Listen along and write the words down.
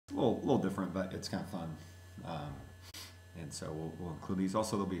little different, but it's kind of fun. Um, and so we'll include these.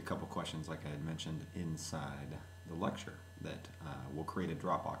 Also, there'll be a couple questions, like I had mentioned, inside the lecture that we'll create a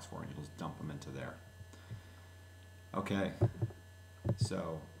Dropbox for, and you'll just dump them into there. Okay,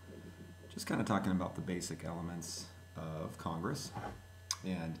 so just kind of talking about the basic elements of Congress.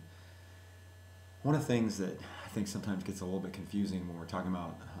 And one of the things that I think sometimes gets a little bit confusing when we're talking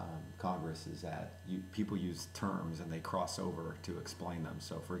about Congress is that people use terms and they cross over to explain them.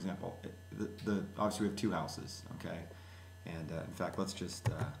 So, for example, obviously we have two houses, okay? And in fact, let's just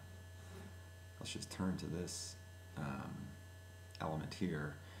turn to this element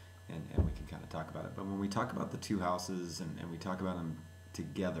here, and we can kind of talk about it. But when we talk about the two houses and we talk about them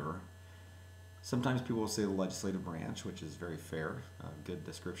together, sometimes people will say the legislative branch, which is very fair, good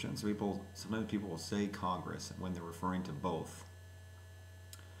description. So sometimes people will say Congress when they're referring to both.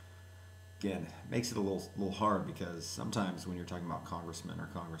 Again, it makes it a little hard because sometimes when you're talking about congressman or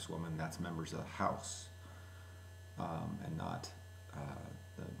congresswoman, that's members of the House and not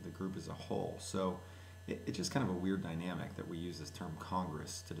the group as a whole. So it's just kind of a weird dynamic that we use this term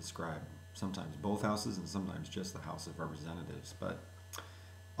Congress to describe sometimes both houses and sometimes just the House of Representatives. But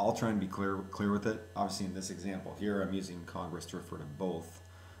I'll try and be clear with it. Obviously, in this example here, I'm using Congress to refer to both,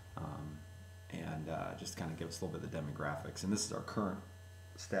 and just kind of give us a little bit of the demographics. And this is our current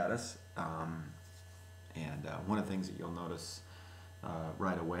status. And one of the things that you'll notice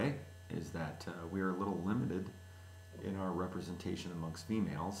right away is that we are a little limited in our representation amongst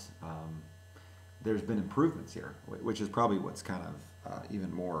females. There's been improvements here, which is probably what's kind of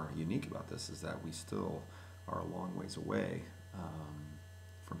even more unique about this, is that we still are a long ways away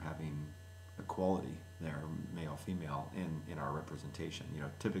from having equality there, male, female, in our representation. You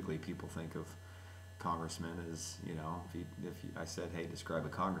know, typically people think of congressmen as, you know, if I said, hey, describe a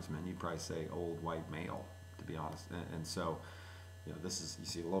congressman, you'd probably say old white male, to be honest. And so, you know, you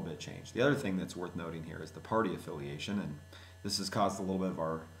see a little bit of change. The other thing that's worth noting here is the party affiliation, and this has caused a little bit of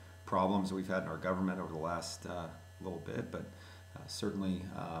our problems that we've had in our government over the last little bit, but certainly,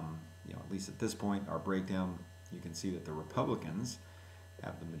 you know, at least at this point, our breakdown, you can see that the Republicans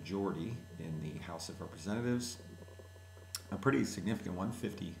have the majority in the House of Representatives, a pretty significant one,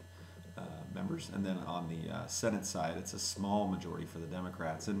 50 members, and then on the Senate side, it's a small majority for the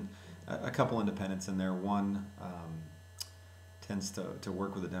Democrats, and a couple independents in there. One tends to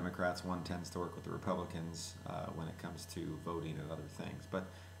work with the Democrats, one tends to work with the Republicans when it comes to voting and other things, but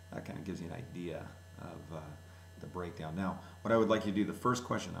that kind of gives you an idea of the breakdown. Now, what I would like you to do, the first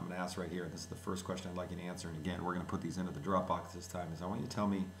question I'm going to ask right here, this is the first question I'd like you to answer, and again, we're going to put these into the Dropbox this time, is I want you to tell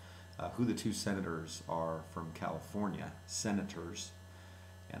me who the two senators are from California, senators,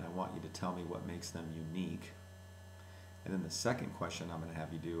 and I want you to tell me what makes them unique. And then the second question I'm going to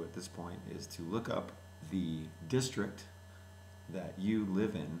have you do at this point is to look up the district that you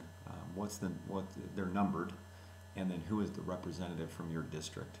live in, what they're numbered, and then who is the representative from your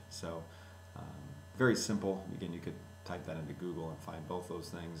district. So very simple. Again, you could type that into Google and find both those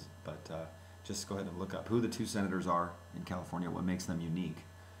things, but just go ahead and look up who the two senators are in California, what makes them unique,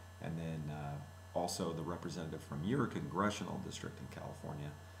 and then also the representative from your congressional district in California.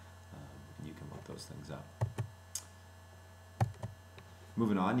 You can look those things up.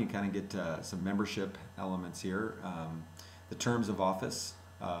 Moving on, you kind of get some membership elements here. The terms of office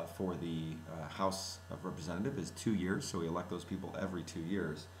for the House of Representatives is 2 years, so we elect those people every 2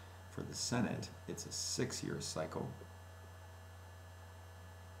 years. For the Senate, it's a 6-year cycle.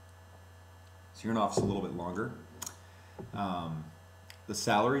 So you're in office a little bit longer. The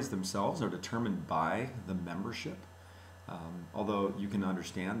salaries themselves are determined by the membership, although you can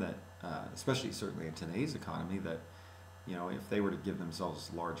understand that, especially certainly in today's economy, that, you know, if they were to give themselves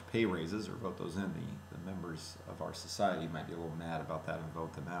large pay raises or vote those in, the members of our society might be a little mad about that and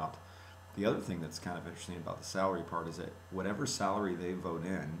vote them out. The other thing that's kind of interesting about the salary part is that whatever salary they vote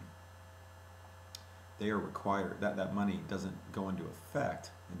in, they are required, that money doesn't go into effect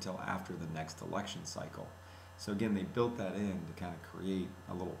until after the next election cycle. So again, they built that in to kind of create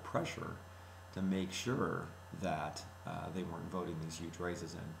a little pressure to make sure that they weren't voting these huge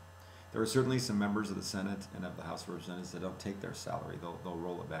raises in. There are certainly some members of the Senate and of the House of Representatives that don't take their salary. They'll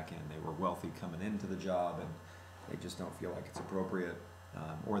roll it back in. They were wealthy coming into the job and they just don't feel like it's appropriate,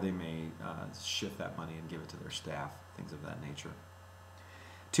 or they may shift that money and give it to their staff, things of that nature.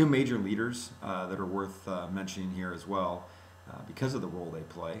 Two major leaders that are worth mentioning here as well because of the role they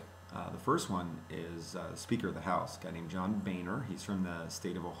play. The first one is Speaker of the House, a guy named John Boehner. He's from the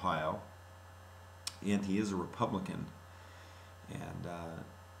state of Ohio, and he is a Republican. And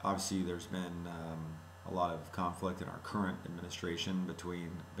obviously there's been a lot of conflict in our current administration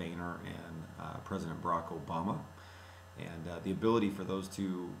between Boehner and President Barack Obama. And the ability for those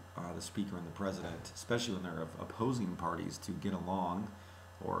two, the speaker and the president, especially when they're of opposing parties, to get along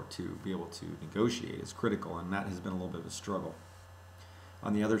or to be able to negotiate is critical, and that has been a little bit of a struggle.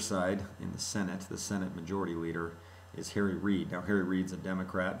 On the other side, in the Senate Majority Leader is Harry Reid. Now, Harry Reid's a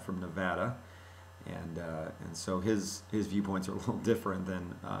Democrat from Nevada, and so his viewpoints are a little different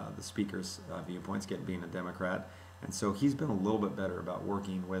than the Speaker's viewpoints, being a Democrat. And so he's been a little bit better about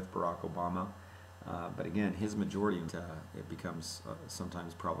working with Barack Obama. But again, his majority, it becomes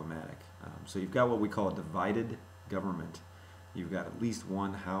sometimes problematic. So you've got what we call a divided government. You've got at least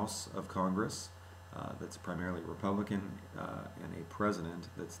one House of Congress that's primarily Republican, and a president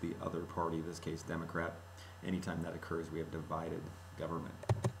that's the other party, in this case Democrat. Anytime that occurs, we have divided government.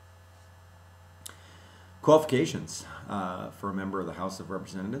 Qualifications for a member of the House of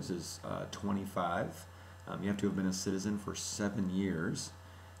Representatives is 25. You have to have been a citizen for 7 years,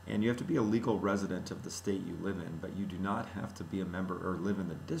 and you have to be a legal resident of the state you live in, but you do not have to be a member or live in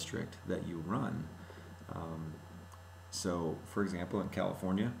the district that you run. So, for example, in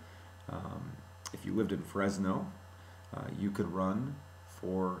California, if you lived in Fresno, you could run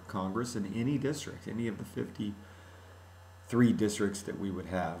for Congress in any district, any of the 53 districts that we would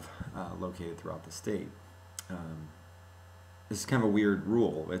have located throughout the state. This is kind of a weird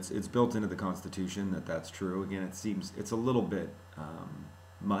rule. It's built into the Constitution that's true. Again, it's a little bit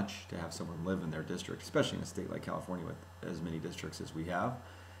much to have someone live in their district, especially in a state like California with as many districts as we have.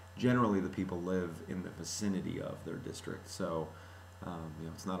 Generally, the people live in the vicinity of their district, so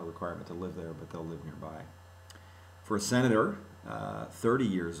it's not a requirement to live there, but they'll live nearby. For a senator, 30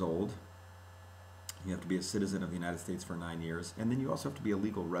 years old, you have to be a citizen of the United States for 9 years, and then you also have to be a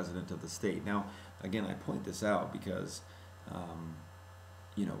legal resident of the state. Now, again, I point this out because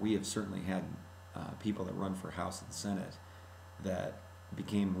we have certainly had people that run for House and Senate that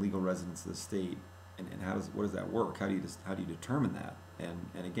became legal residents of the state, and what does that work? How do you determine that?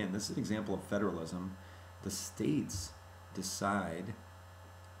 And again, this is an example of federalism. The states decide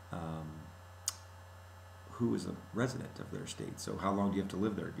who is a resident of their state. So how long do you have to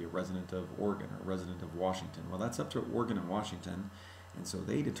live there to be a resident of Oregon or a resident of Washington? Well, that's up to Oregon and Washington, and so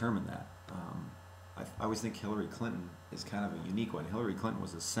they determine that. I always think Hillary Clinton is kind of a unique one. Hillary Clinton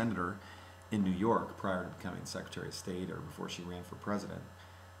was a senator in New York prior to becoming Secretary of State or before she ran for president.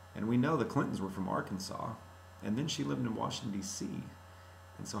 And we know the Clintons were from Arkansas, and then she lived in Washington, D.C.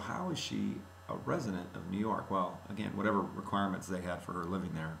 And so how is she a resident of New York? Well, again, whatever requirements they had for her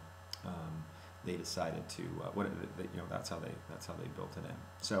living there, they decided to, that's how they built it in.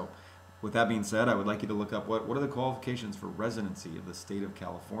 So with that being said, I would like you to look up what are the qualifications for residency of the state of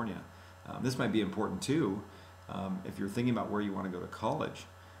California. This might be important too if you're thinking about where you want to go to college.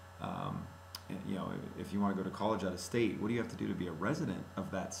 If you want to go to college out of state, what do you have to do to be a resident of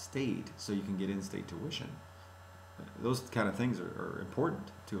that state so you can get in-state tuition? Those kind of things are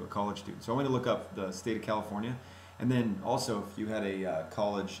important to a college student. So I want to look up the state of California. And then also, if you had a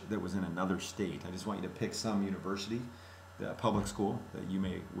college that was in another state, I just want you to pick some university, the public school that you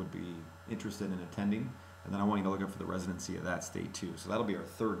would be interested in attending. And then I want you to look up for the residency of that state too. So that'll be our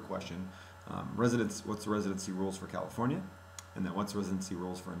third question. What's the residency rules for California? And then what's the residency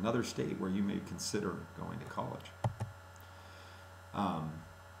rules for another state where you may consider going to college?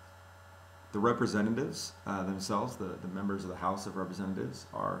 The representatives themselves, the members of the House of Representatives,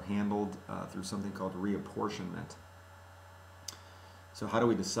 are handled through something called reapportionment. So how do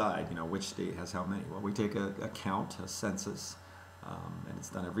we decide, which state has how many? Well, we take a count, a census, and it's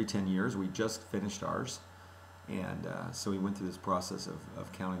done every 10 years. We just finished ours, and so we went through this process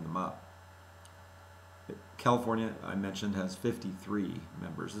of counting them up. California, I mentioned, has 53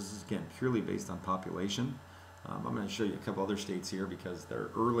 members. This is, again, purely based on population. I'm going to show you a couple other states here because they're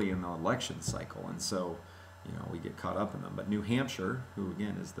early in the election cycle, and so we get caught up in them. But New Hampshire, who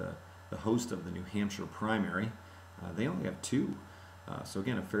again is the host of the New Hampshire primary, they only have 2. So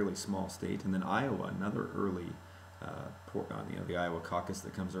again, a fairly small state. And then Iowa, another early, the Iowa caucus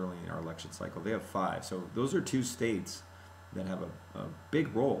that comes early in our election cycle, they have 5. So those are 2 states that have a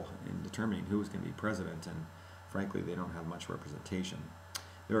big role in determining who is going to be president, and frankly, they don't have much representation.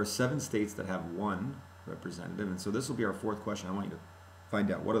 There are 7 states that have 1 representative, and so this will be our 4th question. I want you to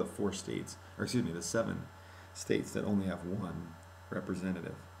find out what are the 7 states that only have 1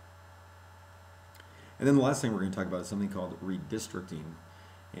 representative. And then the last thing we're going to talk about is something called redistricting,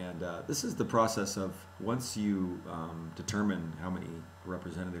 and this is the process of once you determine how many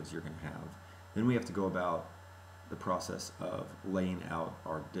representatives you're going to have, then we have to go about the process of laying out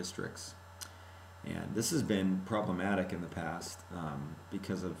our districts. And this has been problematic in the past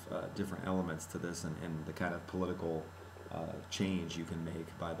because of different elements to this and the kind of political change you can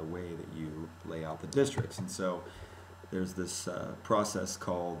make by the way that you lay out the districts. And so there's this process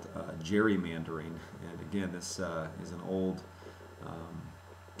called gerrymandering. And again, this is an old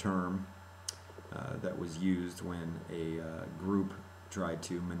term that was used when a group tried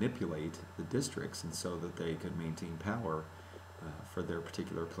to manipulate the districts and so that they could maintain power for their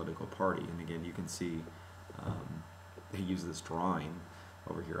particular political party. And again, you can see they use this drawing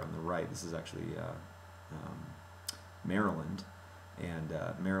over here on the right. This is actually Maryland, and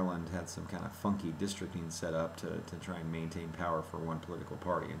Maryland had some kind of funky districting set up to try and maintain power for one political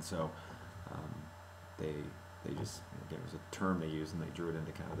party. And so they just, again, it was a term they used, and they drew it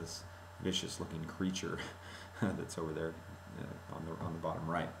into kind of this vicious looking creature that's over there on the bottom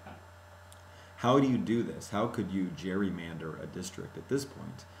right. How do you do this? How could you gerrymander a district at this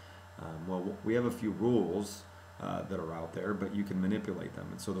point? Well, we have a few rules that are out there, but you can manipulate them.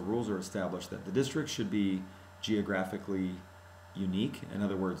 And so the rules are established that the district should be geographically unique. In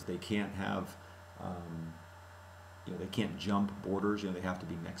other words, they can't have, they can't jump borders. They have to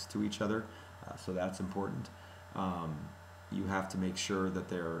be next to each other. So that's important. You have to make sure that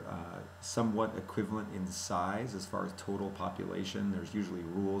they're somewhat equivalent in size as far as total population. There's usually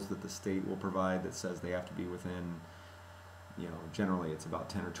rules that the state will provide that says they have to be within, generally it's about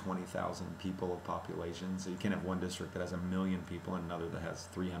 10 or 20,000 people of population. So you can't have one district that has 1 million people and another that has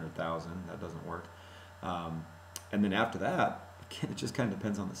 300,000. That doesn't work. And then after that, it just kind of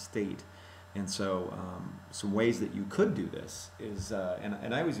depends on the state. And so some ways that you could do this is,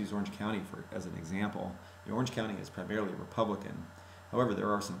 and I always use Orange County as an example. Orange County is primarily Republican. However, there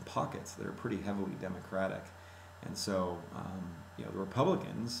are some pockets that are pretty heavily Democratic. And so, the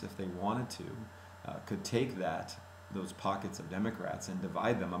Republicans, if they wanted to, could take those pockets of Democrats and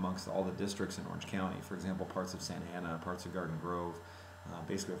divide them amongst all the districts in Orange County. For example, parts of Santa Ana, parts of Garden Grove,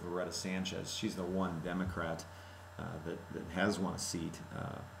 basically with Loretta Sanchez. She's the one Democrat that has won a seat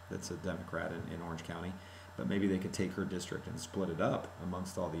that's a Democrat in Orange County. But maybe they could take her district and split it up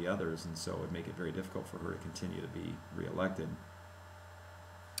amongst all the others, and so it would make it very difficult for her to continue to be reelected.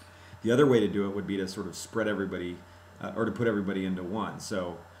 The other way to do it would be to sort of spread everybody, or to put everybody into one.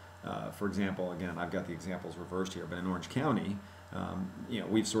 So, for example, again, I've got the examples reversed here, but in Orange County,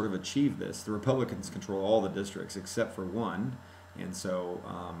 we've sort of achieved this. The Republicans control all the districts except for one, and so,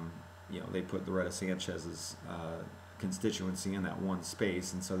 they put Loretta Sanchez's constituency in that one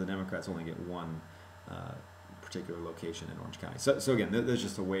space, and so the Democrats only get one particular location in Orange County. So again, there's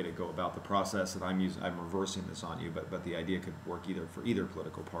just a way to go about the process, and I'm reversing this on you, but the idea could work for either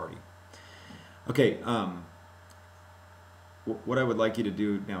political party. Okay, what I would like you to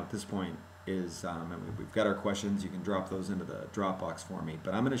do now at this point is, we've got our questions. You can drop those into the Dropbox for me,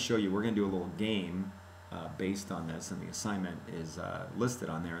 but I'm going to show you, we're going to do a little game based on this, and the assignment is listed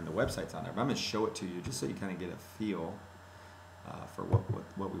on there, and the website's on there, but I'm going to show it to you just so you kind of get a feel for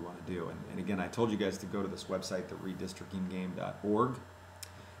what we want to do. And again, I told you guys to go to this website, the redistrictinggame.org,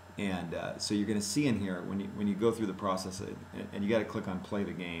 and so you're going to see in here when you go through the process, and you got to click on play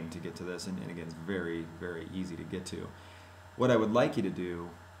the game to get to this, and again, it's very, very easy to get to. What I would like you to do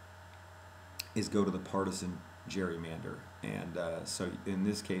is go to the partisan gerrymander, and so in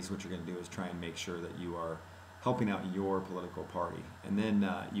this case, what you're going to do is try and make sure that you are helping out your political party. And then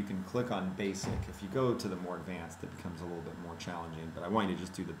you can click on basic. If you go to the more advanced, it becomes a little bit more challenging, but I want you to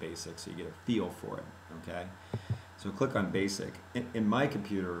just do the basic so you get a feel for it, okay? So click on basic. In my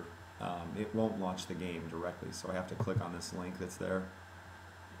computer, it won't launch the game directly, so I have to click on this link that's there.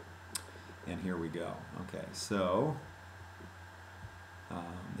 And here we go. Okay, so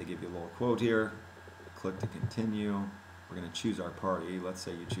they give you a little quote here. Click to continue. We're going to choose our party. Let's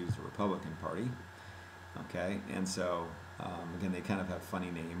say you choose the Republican Party. Okay, and so again, they kind of have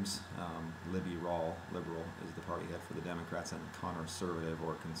funny names. Libby Rawl, liberal, is the party head for the Democrats, and conservative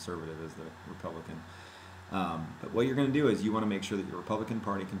or conservative is the Republican. But what you're going to do is you want to make sure that your Republican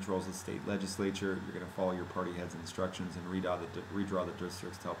Party controls the state legislature. You're going to follow your party head's instructions and redraw the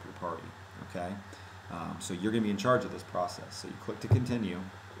districts to help your party. Okay, so you're going to be in charge of this process. So you click to continue.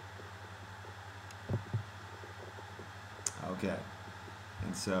 Okay.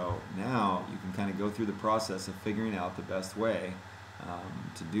 And so now you can kind of go through the process of figuring out the best way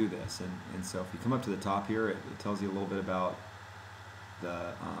to do this. And so if you come up to the top here, it tells you a little bit about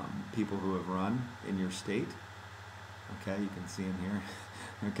the people who have run in your state. Okay, you can see them here.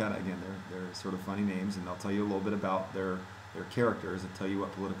 They're kind of, again, they're sort of funny names, and they'll tell you a little bit about their characters and tell you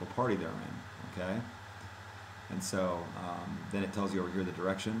what political party they're in. Okay, and so then it tells you over here the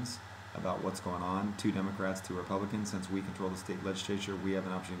directions about what's going on. 2 Democrats, 2 Republicans. Since we control the state legislature, we have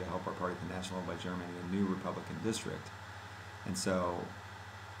an opportunity to help our party at the national level by gerrymandering a new Republican district. And so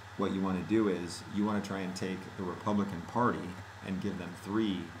what you want to do is you want to try and take the Republican Party and give them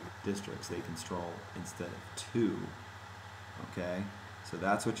 3 districts they control instead of 2. okay? So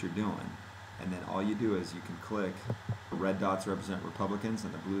that's what you're doing. And then all you do is you can click, the red dots represent Republicans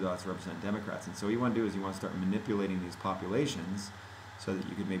and the blue dots represent Democrats. And so what you want to do is you want to start manipulating these populations so that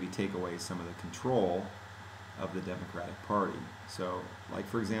you could maybe take away some of the control of the Democratic Party. So, like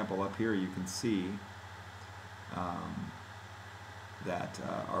for example, up here you can see that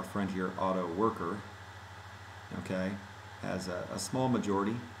our friend here, Otto Worker, okay, has a small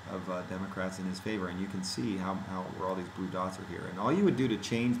majority of Democrats in his favor, and you can see how where all these blue dots are here. And all you would do to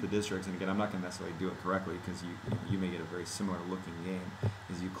change the districts, and again, I'm not going to necessarily do it correctly because you may get a very similar looking game,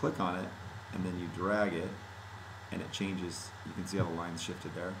 is you click on it and then you drag it, and it changes. You can see how the lines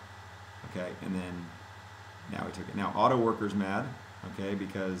shifted there, okay, and then now we took it. Now Otto Worker's mad, okay,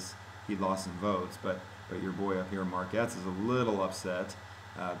 because he lost some votes, but your boy up here, Mark Etz, is a little upset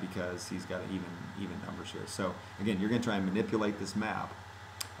because he's got even numbers here. So again, you're going to try and manipulate this map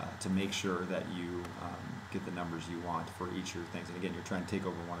to make sure that you get the numbers you want for each of your things. And again, you're trying to take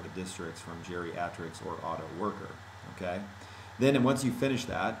over one of the districts from geriatrics or Otto Worker. Okay. Then, and once you finish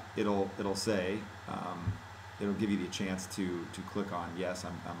that, it'll say it'll give you the chance to click on yes,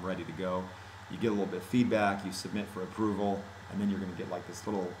 I'm ready to go. You get a little bit of feedback. You submit for approval, and then you're going to get like this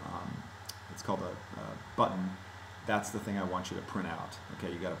little. It's called a button. That's the thing I want you to print out.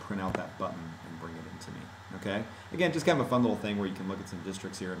 Okay, you got to print out that button and bring it into me. Okay, again, just kind of a fun little thing where you can look at some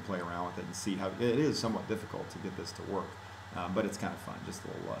districts here and play around with it and see how it is somewhat difficult to get this to work, but it's kind of fun. Just a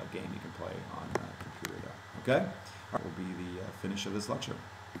little game you can play on a computer there. Okay, all right, will be the finish of this lecture.